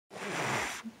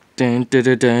Give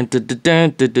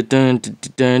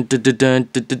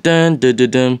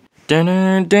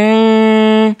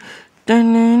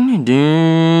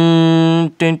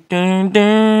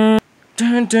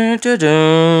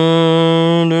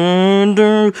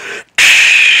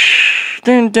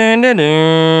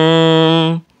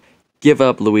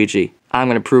up, Luigi. I'm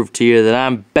gonna prove to you that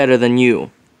I'm better than you.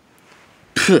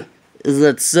 Is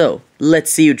that so?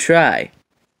 Let's see you try.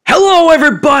 Hello,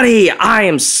 everybody! I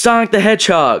am Sonic the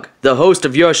Hedgehog, the host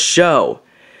of your show.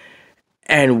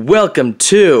 And welcome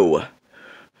to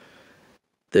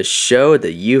the show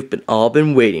that you've all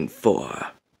been waiting for.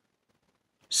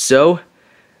 So,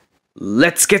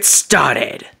 let's get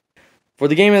started. For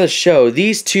the game of the show,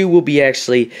 these two will be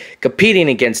actually competing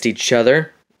against each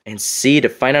other and see to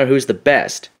find out who's the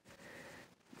best.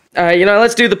 Alright,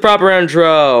 let's do the proper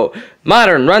intro.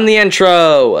 Modern, run the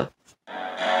intro.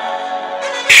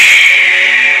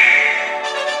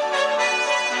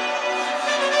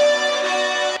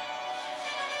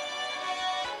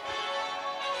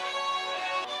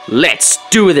 Let's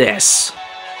do this.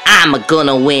 I'm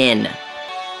gonna win.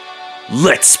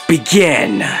 Let's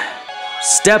begin.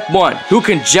 Step 1. Who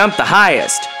can jump the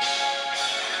highest?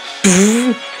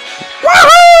 Woohoo!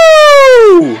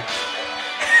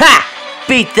 Ha!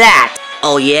 Beat that!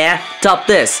 Oh yeah? Top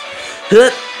this.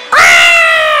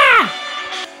 Ah!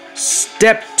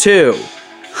 Step 2.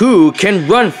 Who can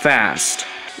run fast?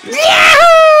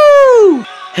 Yahoo!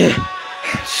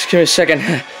 Just give me a second.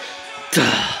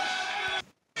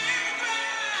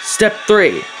 Step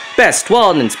 3. Best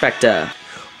wallet inspector.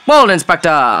 Wallet inspector!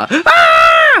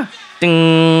 Ah!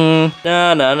 Ding!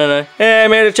 No. Hey, I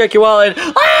made to check your wallet.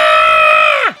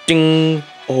 Ah! Ding!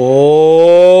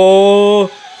 Oh!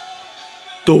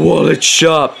 The wallet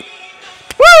shop.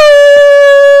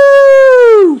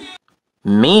 Woo!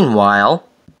 Meanwhile,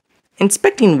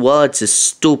 inspecting wallets is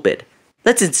stupid.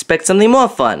 Let's inspect something more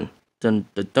fun. Dun,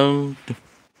 dun, dun.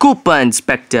 Koopa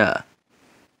inspector.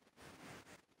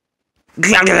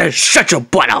 Shut your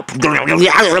butt up.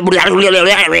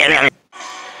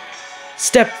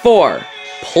 Step 4.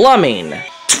 Plumbing.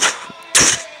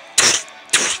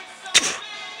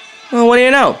 Well, what do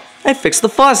you know? I fixed the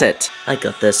faucet. I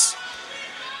got this.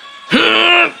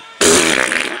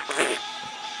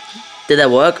 Did that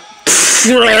work?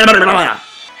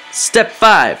 Step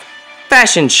 5.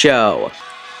 Fashion show.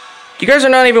 You guys are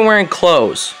not even wearing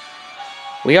clothes.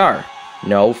 We are.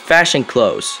 No, fashion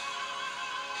clothes.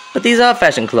 But these are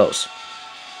fashion clothes.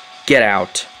 Get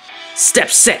out. Step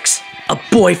 6. A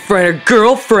boyfriend or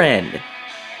girlfriend.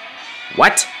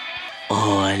 What?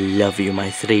 Oh, I love you, my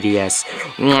 3DS.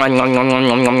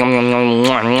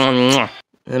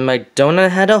 And my donut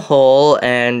had a hole,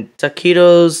 and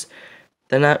taquitos,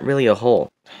 they're not really a hole.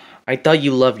 I thought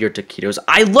you loved your taquitos.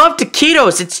 I love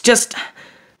taquitos! It's just...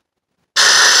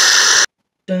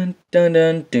 Dun dun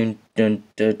dun dun dun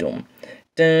dun dun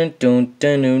dun dun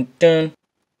dun dun.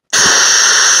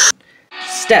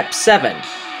 Step 7.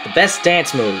 The best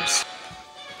dance moves.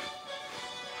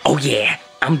 Oh yeah,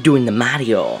 I'm doing the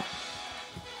Mario.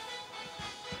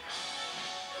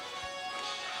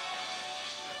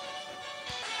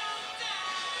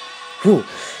 Whew.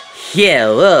 Yeah,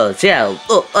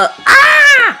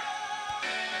 ah!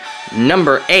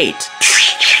 Number 8.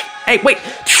 Hey, wait!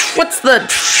 What's the...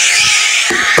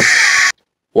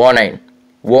 Warning.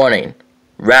 Warning.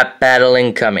 Rap battle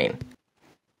incoming.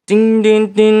 Ding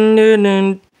ding ding ding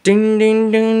ding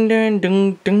ding ding ding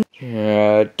ding ding.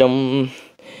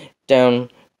 Down,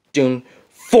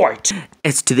 fort.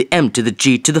 It's to the M to the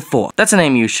G to the 4. That's a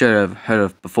name you should have heard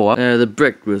of before. The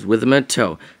brick was with him a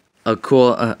toe. A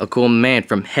cool man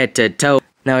from head to toe.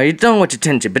 Now you don't want your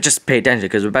attention, but just pay attention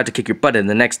because we're about to kick your butt in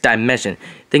the next dimension.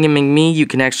 Thinking me, you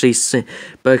can actually see,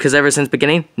 because ever since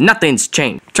beginning, nothing's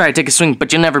changed. Try to take a swing,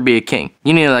 but you'll never be a king.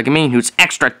 You need like me who's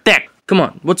extra thick. Come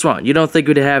on, what's wrong? You don't think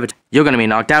we'd have it? You're gonna be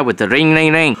knocked out with the ring,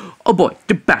 ring, ring. Oh boy,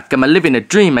 get back, I'm living a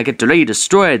dream. I get to ready to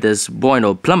destroy this boring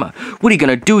old plumber. What are you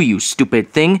gonna do, you stupid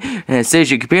thing? And says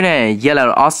your computer and yell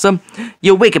out awesome?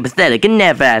 You're weak and pathetic and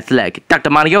never athletic.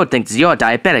 Dr. Mario thinks you're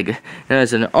diabetic. And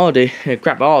it's an all day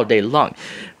crap all day long.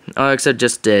 Except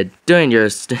just doing your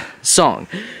song.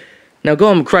 Now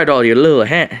go and cry to all your little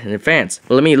fans.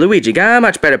 Well, me, Luigi, got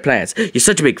much better plans. You're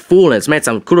such a big fool and it's meant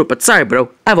sound cool, but sorry, bro,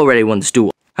 I've already won this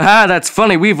duel. Haha, that's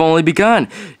funny, we've only begun.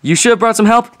 You should have brought some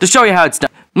help to show you how it's done.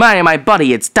 My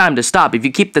buddy, it's time to stop. If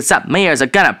you keep this up, my ears are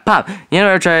gonna pop. You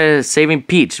know, try saving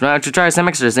Peach. Why don't you try some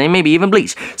extras and maybe even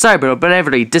bleach? Sorry, bro, but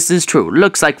everybody, this is true.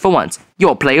 Looks like for once,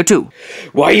 you're player 2.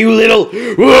 Why, you little...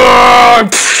 Ooh,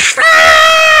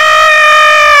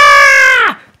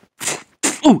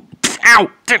 ow.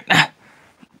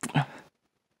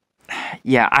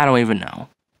 Yeah, I don't even know.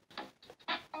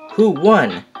 Who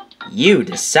won? You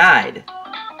decide.